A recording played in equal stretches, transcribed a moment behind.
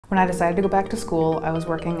When I decided to go back to school, I was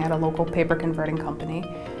working at a local paper converting company,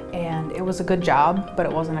 and it was a good job, but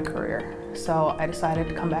it wasn't a career. So I decided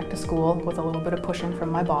to come back to school with a little bit of pushing from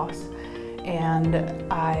my boss, and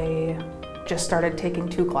I just started taking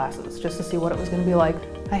 2 classes just to see what it was going to be like.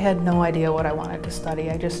 I had no idea what I wanted to study.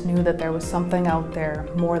 I just knew that there was something out there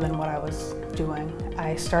more than what I was doing.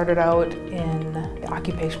 I started out in the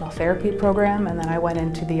occupational therapy program, and then I went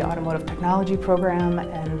into the automotive technology program,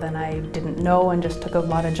 and then I didn't know and just took a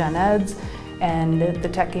lot of gen eds, and the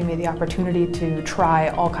tech gave me the opportunity to try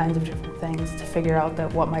all kinds of different things to figure out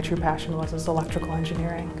that what my true passion was electrical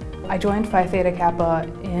engineering. I joined Phi Theta Kappa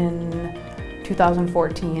in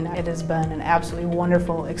 2014. It has been an absolutely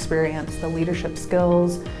wonderful experience. The leadership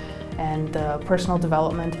skills and the personal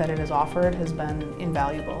development that it has offered has been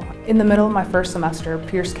invaluable. In the middle of my first semester,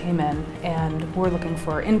 Pierce came in and we're looking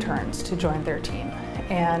for interns to join their team.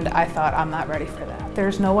 And I thought, I'm not ready for that.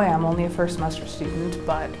 There's no way, I'm only a first semester student,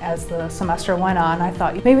 but as the semester went on, I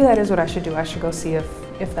thought maybe that is what I should do. I should go see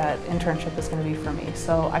if that internship is going to be for me.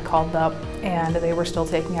 So I called up and they were still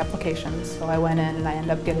taking applications. So I went in and I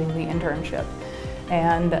ended up getting the internship.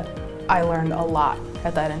 And I learned a lot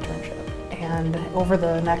at that internship. And over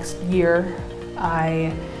the next year,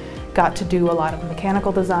 I got to do a lot of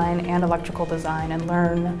mechanical design and electrical design and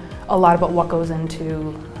learn a lot about what goes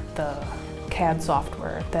into the CAD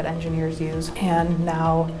software that engineers use. And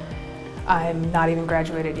now I'm not even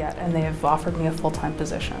graduated yet, and they have offered me a full-time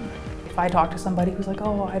position. If I talk to somebody who's like,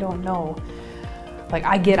 oh, I don't know, like,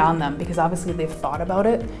 I get on them because obviously they've thought about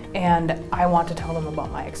it, and I want to tell them about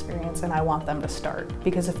my experience, and I want them to start.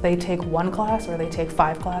 Because if they take 1 class or they take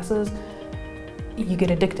 5 classes, you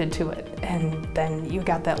get addicted to it, and then you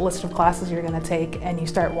got that list of classes you're going to take, and you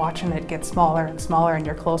start watching it get smaller and smaller, and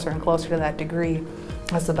you're closer and closer to that degree.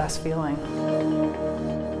 That's the best feeling.